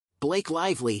Blake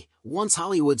Lively, once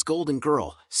Hollywood's golden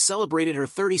girl, celebrated her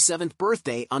 37th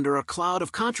birthday under a cloud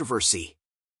of controversy.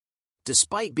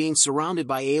 Despite being surrounded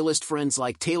by A-list friends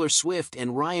like Taylor Swift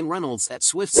and Ryan Reynolds at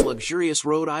Swift's luxurious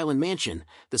Rhode Island mansion,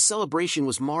 the celebration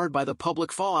was marred by the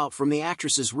public fallout from the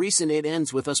actress's recent It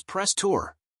Ends With Us press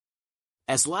tour.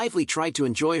 As Lively tried to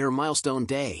enjoy her milestone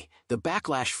day, the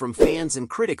backlash from fans and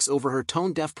critics over her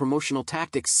tone-deaf promotional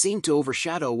tactics seemed to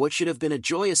overshadow what should have been a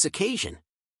joyous occasion.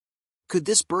 Could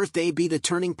this birthday be the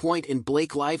turning point in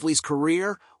Blake Lively's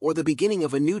career, or the beginning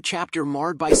of a new chapter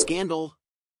marred by scandal?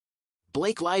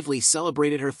 Blake Lively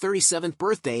celebrated her 37th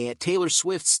birthday at Taylor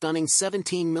Swift's stunning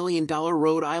 $17 million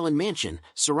Rhode Island mansion,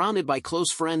 surrounded by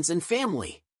close friends and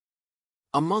family.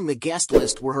 Among the guest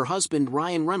list were her husband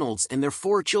Ryan Reynolds and their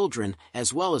 4 children,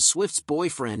 as well as Swift's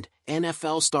boyfriend,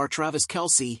 NFL star Travis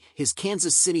Kelce, his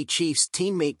Kansas City Chiefs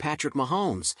teammate Patrick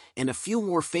Mahomes, and a few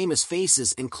more famous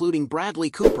faces including Bradley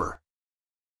Cooper.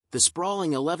 The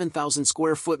sprawling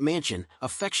 11,000-square-foot mansion,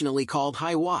 affectionately called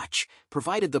High Watch,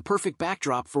 provided the perfect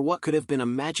backdrop for what could have been a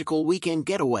magical weekend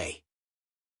getaway.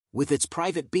 With its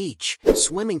private beach,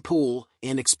 swimming pool,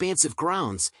 and expansive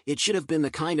grounds, it should have been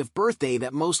the kind of birthday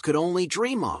that most could only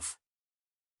dream of.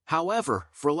 However,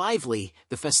 for Lively,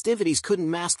 the festivities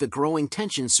couldn't mask the growing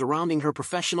tension surrounding her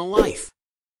professional life.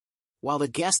 While the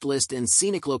guest list and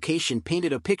scenic location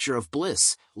painted a picture of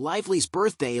bliss, Lively's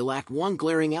birthday lacked one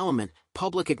glaring element: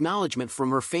 public acknowledgement from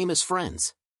her famous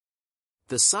friends.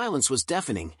 The silence was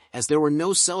deafening, as there were no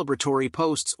celebratory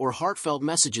posts or heartfelt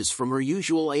messages from her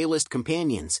usual A-list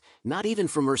companions, not even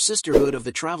from her sisterhood of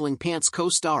the Traveling Pants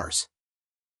co-stars.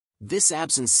 This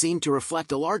absence seemed to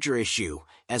reflect a larger issue,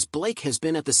 as Blake has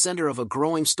been at the center of a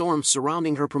growing storm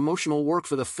surrounding her promotional work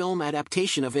for the film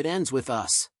adaptation of It Ends With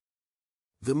Us.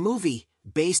 The movie,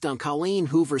 based on Colleen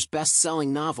Hoover's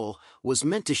best-selling novel, was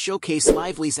meant to showcase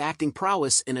Lively's acting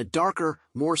prowess in a darker,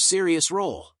 more serious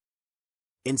role.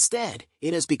 Instead,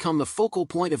 it has become the focal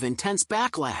point of intense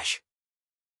backlash.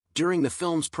 During the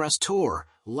film's press tour,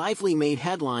 Lively made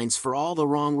headlines for all the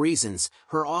wrong reasons: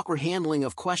 her awkward handling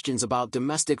of questions about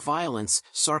domestic violence,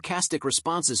 sarcastic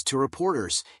responses to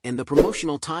reporters, and the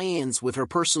promotional tie-ins with her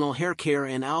personal hair care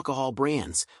and alcohol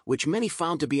brands, which many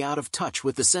found to be out of touch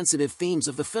with the sensitive themes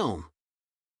of the film.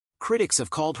 Critics have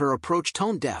called her approach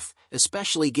tone-deaf,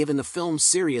 especially given the film's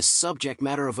serious subject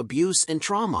matter of abuse and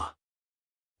trauma.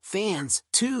 Fans,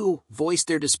 too, voiced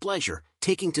their displeasure,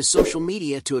 taking to social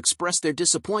media to express their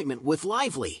disappointment with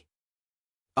Lively.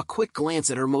 A quick glance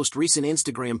at her most recent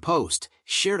Instagram post,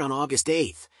 shared on August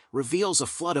 8, reveals a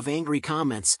flood of angry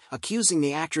comments, accusing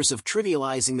the actress of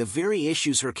trivializing the very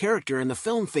issues her character in the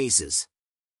film faces.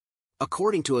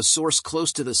 According to a source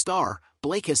close to the star,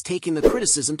 Blake has taken the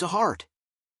criticism to heart.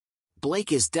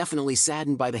 Blake is definitely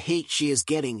saddened by the hate she is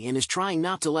getting and is trying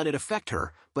not to let it affect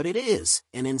her, but it is,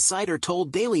 an insider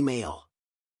told Daily Mail.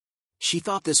 She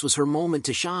thought this was her moment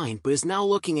to shine but is now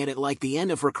looking at it like the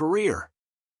end of her career.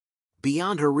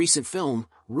 Beyond her recent film,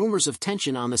 rumors of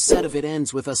tension on the set of It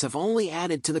Ends With Us have only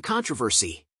added to the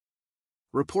controversy.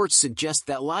 Reports suggest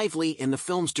that Lively and the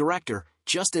film's director,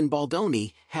 Justin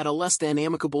Baldoni, had a less than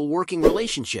amicable working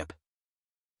relationship.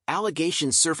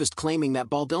 Allegations surfaced claiming that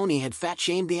Baldoni had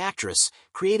fat-shamed the actress,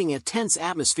 creating a tense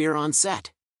atmosphere on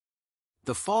set.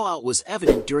 The fallout was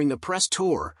evident during the press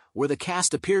tour, where the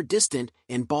cast appeared distant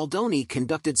and Baldoni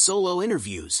conducted solo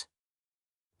interviews.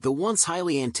 The once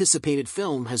highly anticipated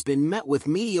film has been met with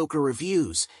mediocre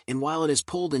reviews, and while it has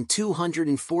pulled in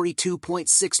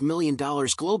 $242.6 million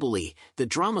globally, the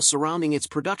drama surrounding its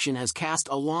production has cast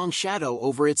a long shadow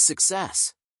over its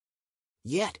success.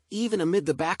 Yet, even amid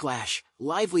the backlash,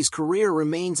 Lively's career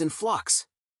remains in flux.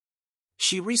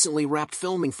 She recently wrapped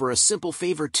filming for A Simple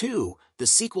Favor 2, the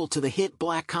sequel to the hit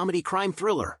black comedy crime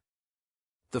thriller.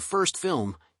 The first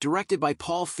film, directed by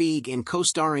Paul Feig and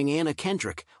co-starring Anna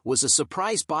Kendrick, was a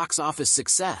surprise box office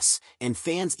success, and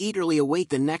fans eagerly await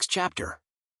the next chapter.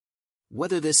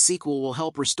 Whether this sequel will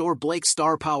help restore Blake's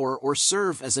star power or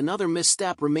serve as another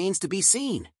misstep remains to be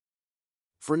seen.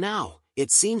 For now, it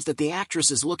seems that the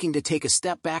actress is looking to take a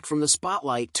step back from the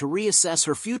spotlight to reassess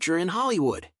her future in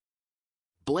Hollywood.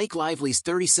 Blake Lively's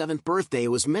 37th birthday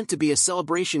was meant to be a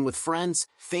celebration with friends,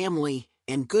 family,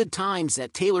 and good times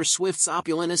at Taylor Swift's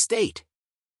opulent estate.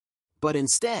 But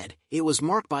instead, it was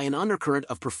marked by an undercurrent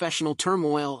of professional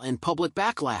turmoil and public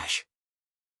backlash.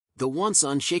 The once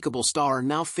unshakable star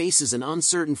now faces an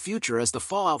uncertain future as the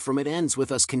fallout from It Ends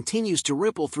With Us continues to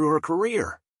ripple through her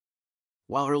career.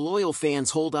 While her loyal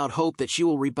fans hold out hope that she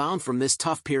will rebound from this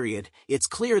tough period, it's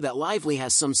clear that Lively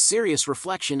has some serious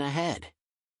reflection ahead.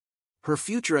 Her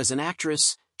future as an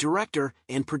actress, director,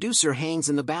 and producer hangs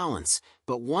in the balance,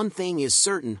 but one thing is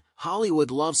certain,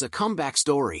 Hollywood loves a comeback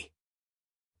story.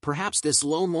 Perhaps this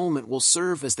low moment will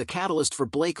serve as the catalyst for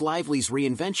Blake Lively's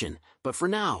reinvention, but for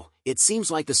now, it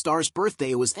seems like the star's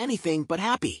birthday was anything but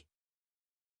happy.